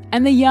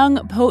 And the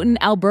young, potent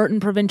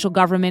Albertan provincial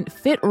government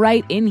fit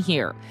right in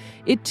here.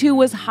 It too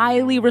was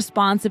highly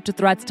responsive to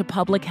threats to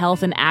public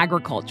health and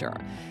agriculture.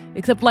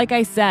 Except, like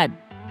I said,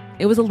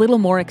 it was a little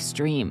more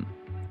extreme.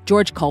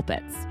 George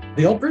Colpitts.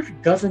 The Alberta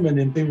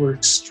government, they were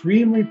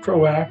extremely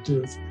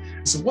proactive.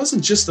 So it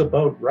wasn't just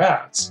about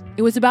rats.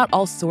 It was about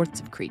all sorts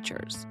of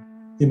creatures.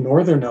 In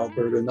northern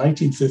Alberta,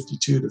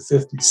 1952 to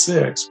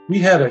 56, we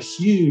had a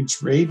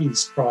huge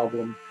rabies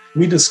problem.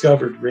 We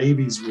discovered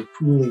rabies were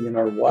pooling in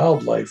our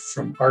wildlife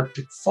from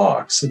Arctic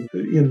fox. And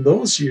in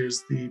those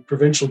years, the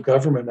provincial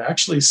government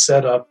actually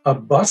set up a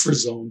buffer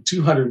zone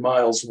 200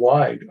 miles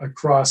wide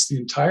across the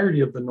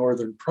entirety of the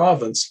northern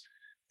province,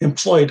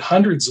 employed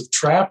hundreds of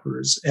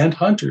trappers and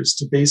hunters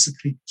to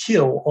basically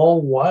kill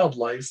all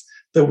wildlife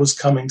that was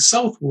coming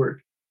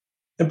southward.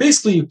 And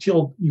basically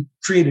you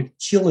created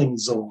killing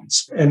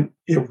zones, and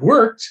it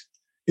worked.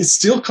 It's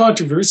still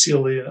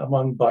controversial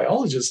among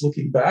biologists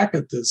looking back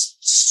at this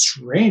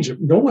strange,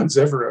 no one's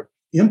ever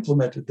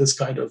implemented this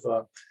kind of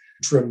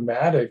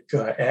dramatic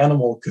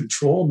animal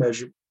control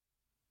measure.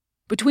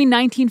 Between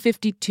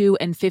 1952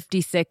 and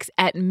 56,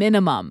 at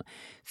minimum,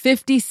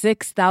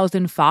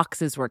 56,000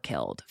 foxes were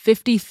killed,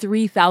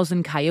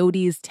 53,000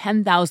 coyotes,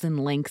 10,000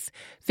 lynx,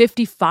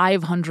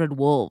 5,500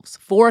 wolves,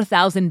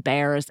 4,000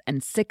 bears,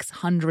 and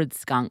 600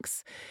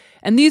 skunks.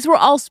 And these were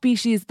all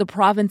species the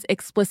province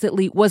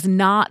explicitly was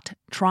not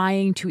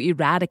trying to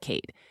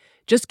eradicate,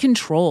 just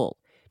control,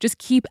 just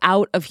keep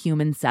out of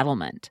human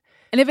settlement.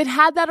 And if it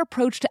had that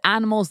approach to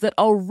animals that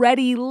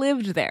already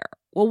lived there,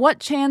 well, what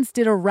chance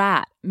did a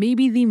rat,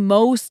 maybe the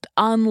most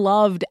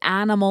unloved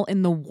animal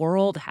in the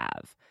world,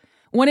 have?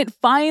 When it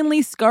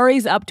finally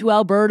scurries up to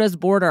Alberta's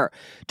border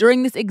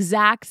during this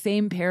exact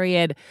same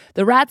period,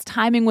 the rat's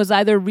timing was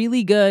either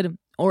really good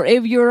or,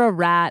 if you're a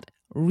rat,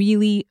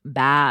 really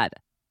bad.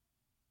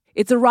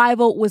 Its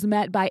arrival was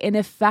met by an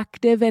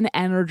effective and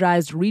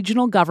energized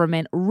regional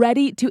government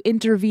ready to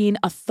intervene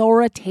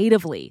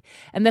authoritatively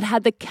and that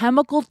had the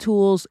chemical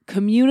tools,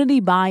 community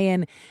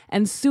buy-in,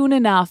 and soon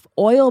enough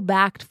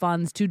oil-backed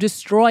funds to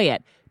destroy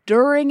it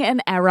during an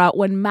era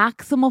when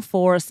maximal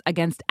force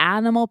against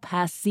animal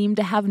pests seemed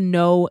to have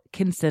no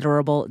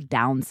considerable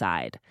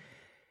downside.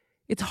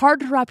 It's hard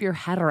to wrap your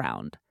head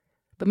around,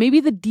 but maybe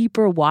the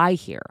deeper why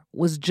here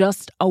was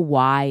just a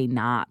why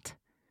not.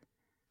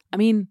 I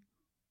mean,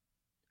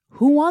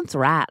 who wants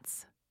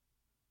rats?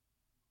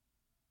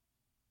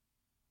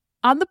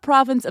 On the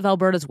province of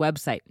Alberta's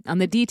website, on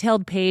the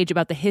detailed page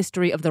about the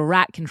history of the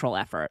rat control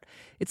effort,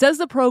 it says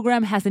the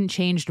program hasn't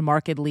changed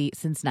markedly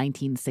since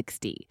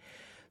 1960.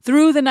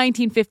 Through the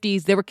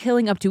 1950s, they were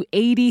killing up to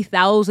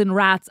 80,000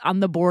 rats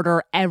on the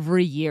border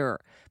every year.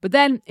 But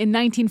then in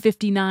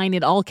 1959,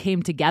 it all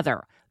came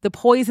together. The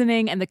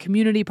poisoning and the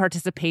community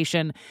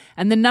participation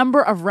and the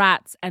number of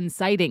rats and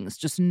sightings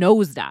just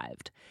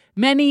nosedived.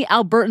 Many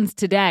Albertans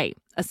today,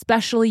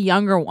 especially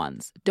younger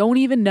ones, don't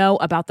even know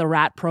about the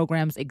rat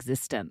program's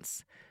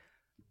existence.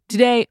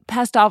 Today,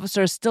 pest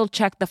officers still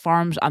check the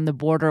farms on the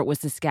border with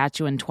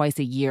Saskatchewan twice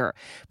a year,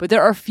 but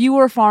there are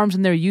fewer farms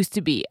than there used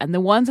to be, and the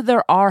ones that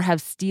there are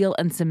have steel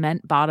and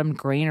cement-bottomed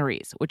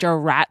granaries, which are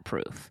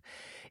rat-proof.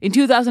 In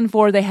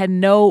 2004, they had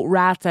no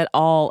rats at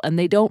all, and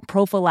they don't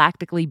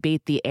prophylactically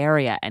bait the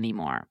area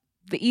anymore.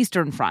 The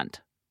Eastern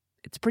Front,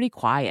 it's pretty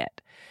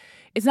quiet.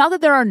 It's not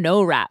that there are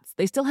no rats.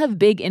 They still have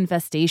big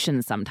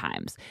infestations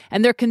sometimes,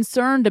 and they're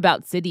concerned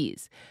about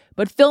cities.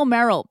 But Phil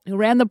Merrill, who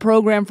ran the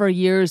program for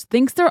years,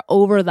 thinks they're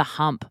over the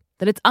hump,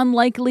 that it's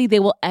unlikely they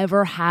will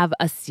ever have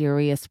a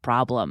serious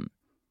problem.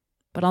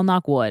 But I'll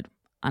knock wood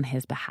on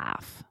his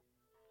behalf.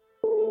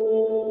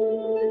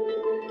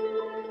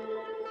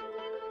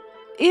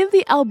 If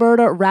the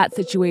Alberta rat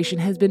situation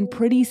has been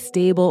pretty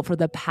stable for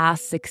the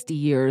past 60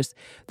 years,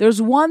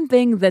 there's one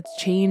thing that's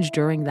changed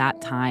during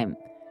that time.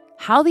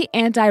 How the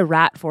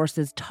anti-rat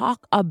forces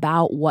talk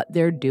about what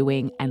they're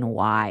doing and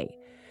why.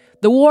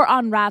 The war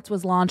on rats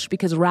was launched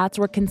because rats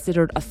were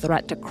considered a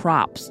threat to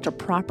crops, to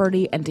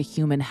property, and to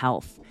human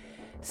health.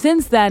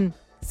 Since then,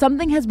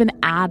 something has been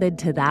added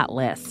to that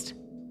list.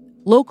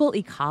 Local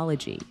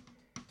ecology.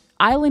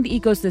 Island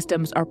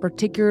ecosystems are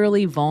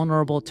particularly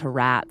vulnerable to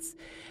rats.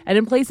 And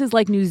in places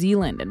like New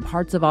Zealand and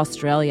parts of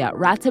Australia,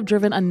 rats have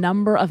driven a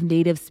number of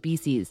native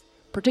species,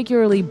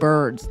 particularly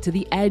birds, to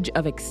the edge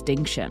of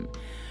extinction.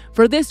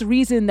 For this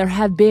reason, there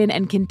have been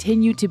and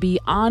continue to be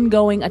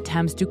ongoing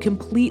attempts to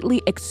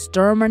completely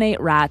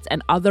exterminate rats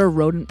and other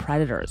rodent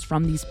predators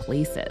from these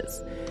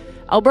places.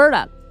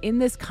 Alberta, in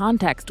this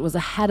context, was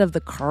ahead of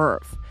the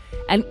curve.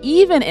 And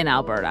even in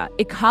Alberta,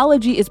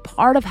 ecology is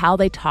part of how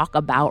they talk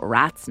about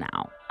rats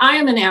now. I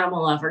am an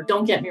animal lover,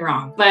 don't get me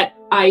wrong, but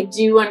I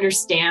do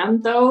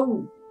understand,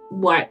 though,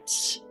 what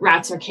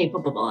rats are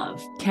capable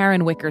of.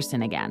 Karen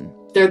Wickerson again.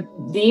 They're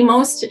the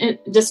most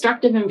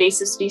destructive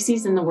invasive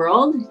species in the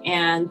world,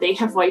 and they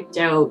have wiped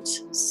out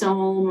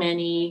so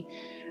many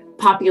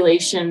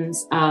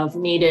populations of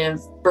native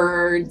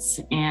birds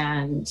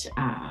and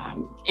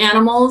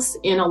animals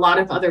in a lot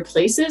of other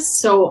places.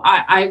 So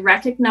I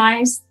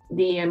recognize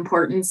the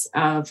importance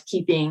of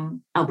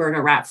keeping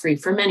Alberta rat-free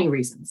for many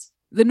reasons.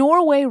 The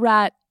Norway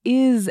rat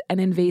is an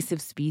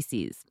invasive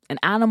species, an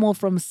animal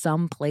from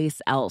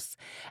someplace else.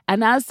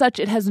 And as such,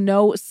 it has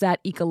no set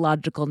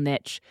ecological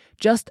niche,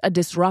 just a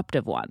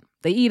disruptive one.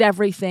 They eat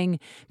everything,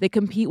 they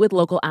compete with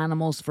local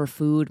animals for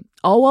food,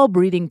 all while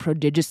breeding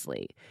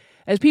prodigiously.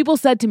 As people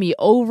said to me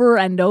over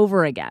and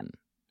over again,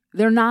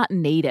 they're not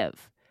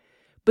native.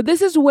 But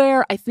this is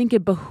where I think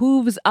it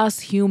behooves us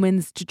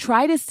humans to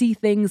try to see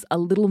things a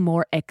little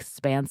more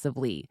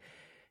expansively,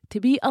 to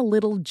be a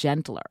little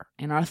gentler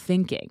in our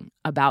thinking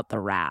about the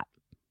rat.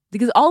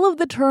 Because all of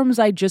the terms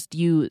I just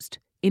used,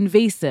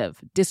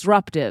 invasive,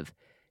 disruptive,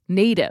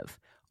 native,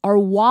 are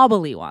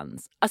wobbly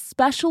ones,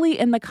 especially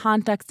in the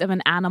context of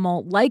an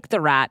animal like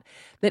the rat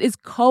that is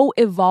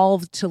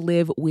co-evolved to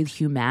live with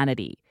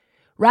humanity.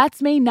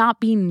 Rats may not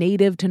be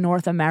native to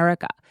North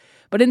America,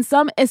 but in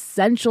some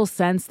essential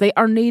sense, they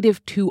are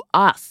native to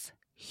us,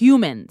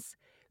 humans,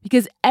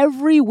 because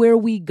everywhere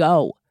we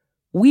go,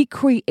 we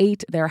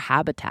create their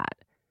habitat.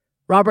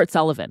 Robert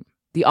Sullivan,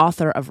 the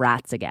author of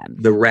Rats Again.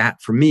 The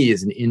rat, for me,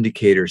 is an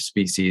indicator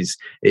species.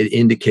 It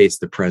indicates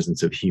the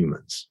presence of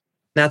humans.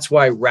 That's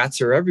why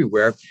rats are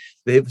everywhere.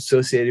 They've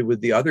associated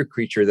with the other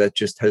creature that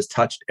just has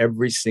touched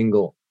every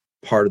single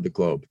part of the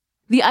globe.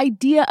 The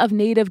idea of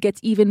native gets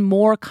even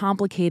more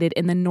complicated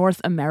in the North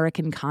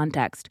American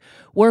context,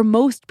 where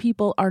most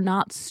people are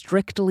not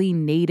strictly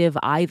native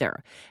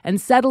either, and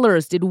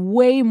settlers did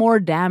way more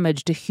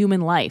damage to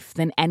human life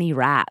than any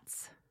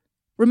rats.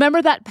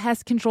 Remember that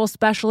pest control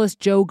specialist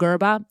Joe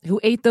Gerba, who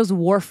ate those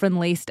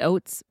warfarin-laced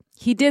oats?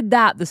 He did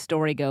that, the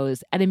story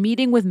goes, at a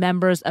meeting with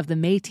members of the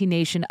Métis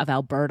Nation of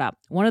Alberta,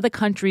 one of the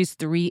country's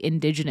 3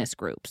 indigenous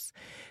groups.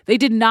 They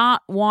did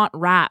not want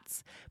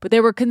rats, but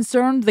they were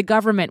concerned the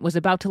government was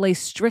about to lay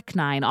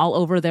strychnine all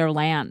over their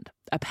land,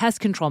 a pest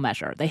control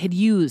measure they had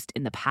used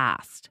in the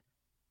past.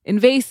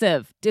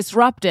 Invasive,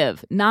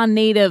 disruptive,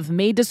 non-native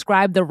may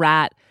describe the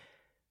rat,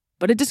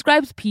 but it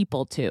describes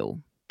people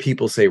too.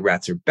 People say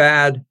rats are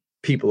bad,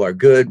 people are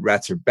good,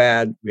 rats are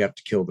bad, we have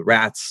to kill the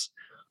rats.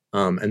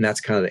 And that's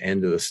kind of the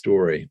end of the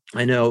story.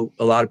 I know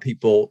a lot of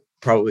people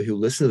probably who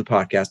listen to the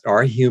podcast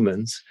are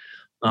humans.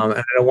 And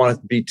I don't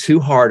want to be too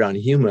hard on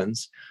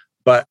humans,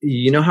 but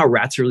you know how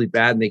rats are really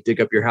bad and they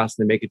dig up your house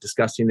and they make it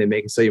disgusting. They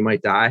make it so you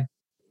might die.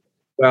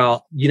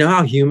 Well, you know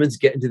how humans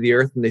get into the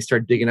earth and they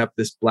start digging up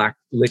this black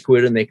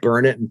liquid and they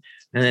burn it and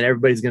then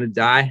everybody's going to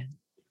die.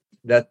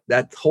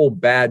 That whole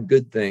bad,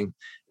 good thing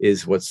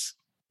is what's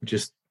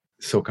just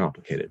so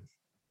complicated.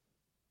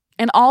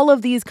 And all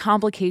of these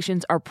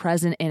complications are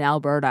present in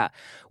Alberta,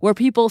 where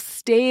people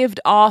staved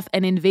off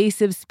an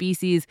invasive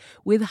species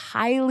with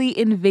highly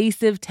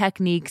invasive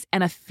techniques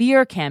and a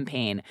fear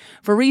campaign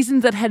for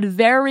reasons that had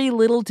very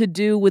little to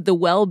do with the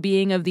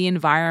well-being of the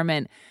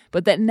environment,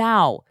 but that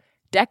now,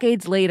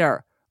 decades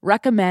later,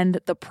 recommend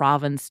the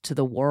province to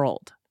the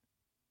world.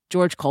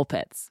 George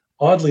Colpitts.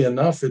 Oddly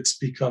enough, it's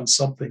become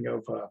something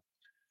of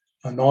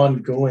an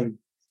ongoing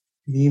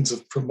means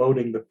of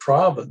promoting the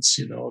province.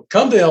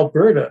 Come to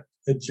Alberta.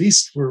 At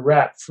least we're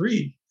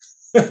rat-free.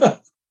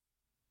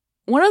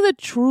 One of the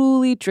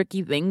truly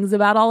tricky things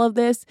about all of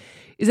this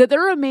is that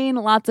there remain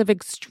lots of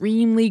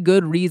extremely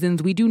good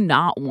reasons we do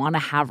not want to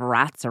have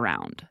rats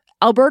around.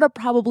 Alberta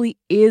probably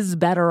is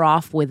better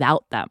off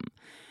without them.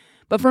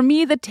 But for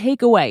me, the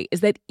takeaway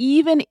is that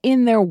even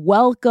in their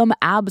welcome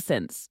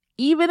absence,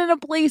 even in a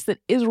place that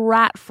is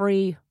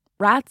rat-free,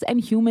 rats and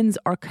humans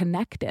are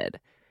connected.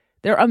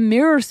 They're a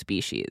mirror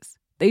species.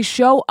 They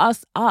show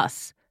us,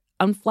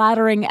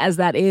 unflattering as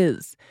that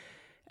is,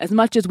 as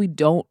much as we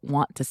don't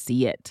want to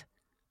see it.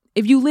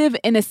 If you live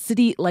in a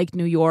city like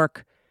New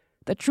York,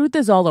 the truth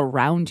is all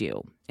around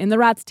you, in the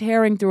rats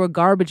tearing through a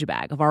garbage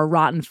bag of our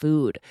rotten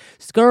food,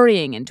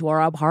 scurrying into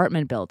our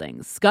apartment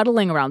buildings,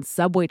 scuttling around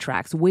subway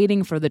tracks,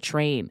 waiting for the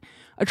train,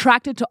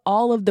 attracted to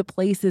all of the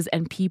places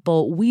and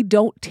people we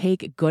don't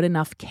take good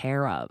enough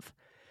care of.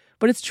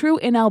 But it's true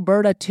in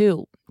Alberta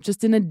too,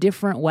 just in a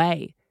different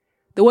way.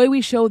 The way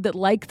we showed that,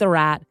 like the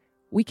rat,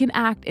 we can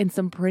act in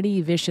some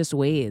pretty vicious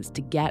ways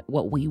to get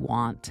what we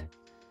want.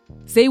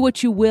 Say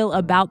what you will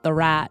about the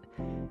rat,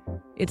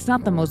 it's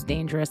not the most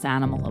dangerous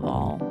animal of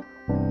all.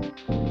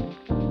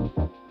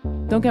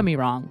 Don't get me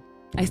wrong,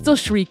 I still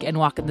shriek and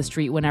walk in the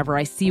street whenever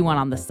I see one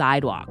on the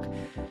sidewalk.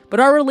 But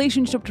our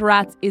relationship to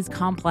rats is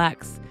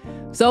complex.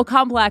 So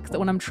complex that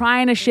when I'm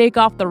trying to shake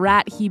off the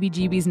rat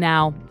heebie-jeebies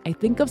now, I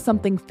think of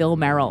something Phil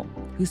Merrill,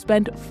 who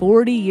spent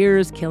 40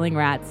 years killing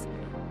rats,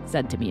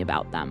 said to me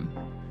about them.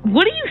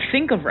 What do you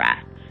think of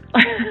rats?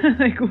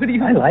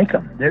 I like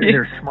them.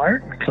 They're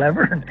smart and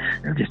clever, and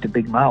they're just a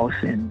big mouse,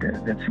 and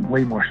that's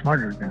way more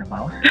smarter than a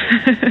mouse.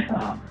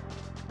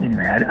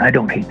 Anyway, I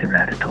don't hate the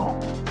rat at all.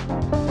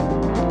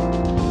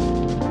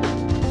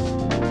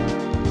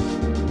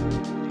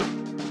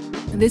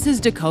 This is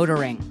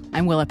Decodering.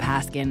 I'm Willa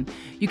Paskin.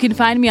 You can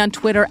find me on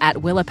Twitter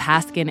at Willa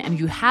Paskin, and if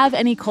you have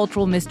any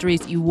cultural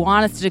mysteries you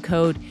want us to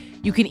decode,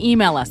 you can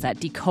email us at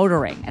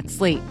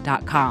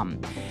decodering@slate.com.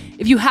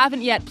 If you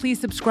haven't yet, please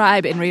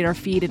subscribe and rate our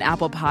feed in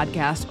Apple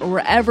Podcasts or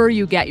wherever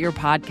you get your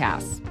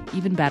podcasts.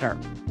 Even better,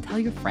 tell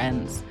your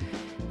friends.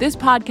 This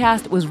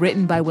podcast was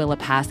written by Willa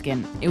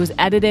Paskin. It was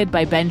edited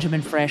by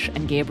Benjamin Frisch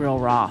and Gabriel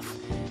Roth.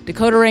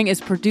 Decodering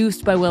is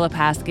produced by Willa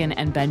Paskin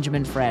and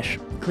Benjamin Frisch.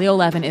 Cleo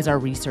Levin is our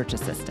research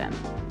assistant.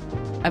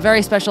 A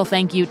very special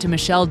thank you to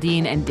Michelle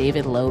Dean and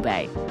David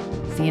Lobe.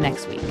 See you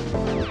next week.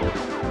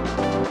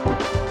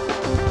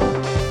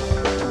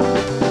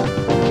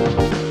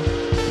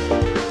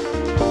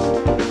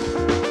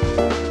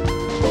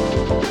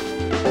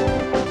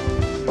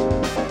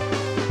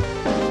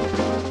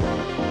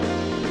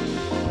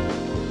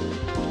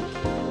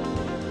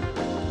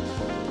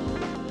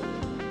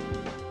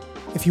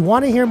 If you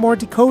want to hear more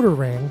Decoder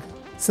Ring,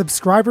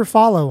 subscribe or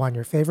follow on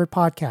your favorite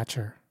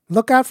podcatcher.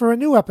 Look out for a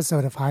new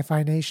episode of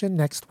Hi-Phi Nation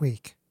next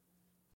week.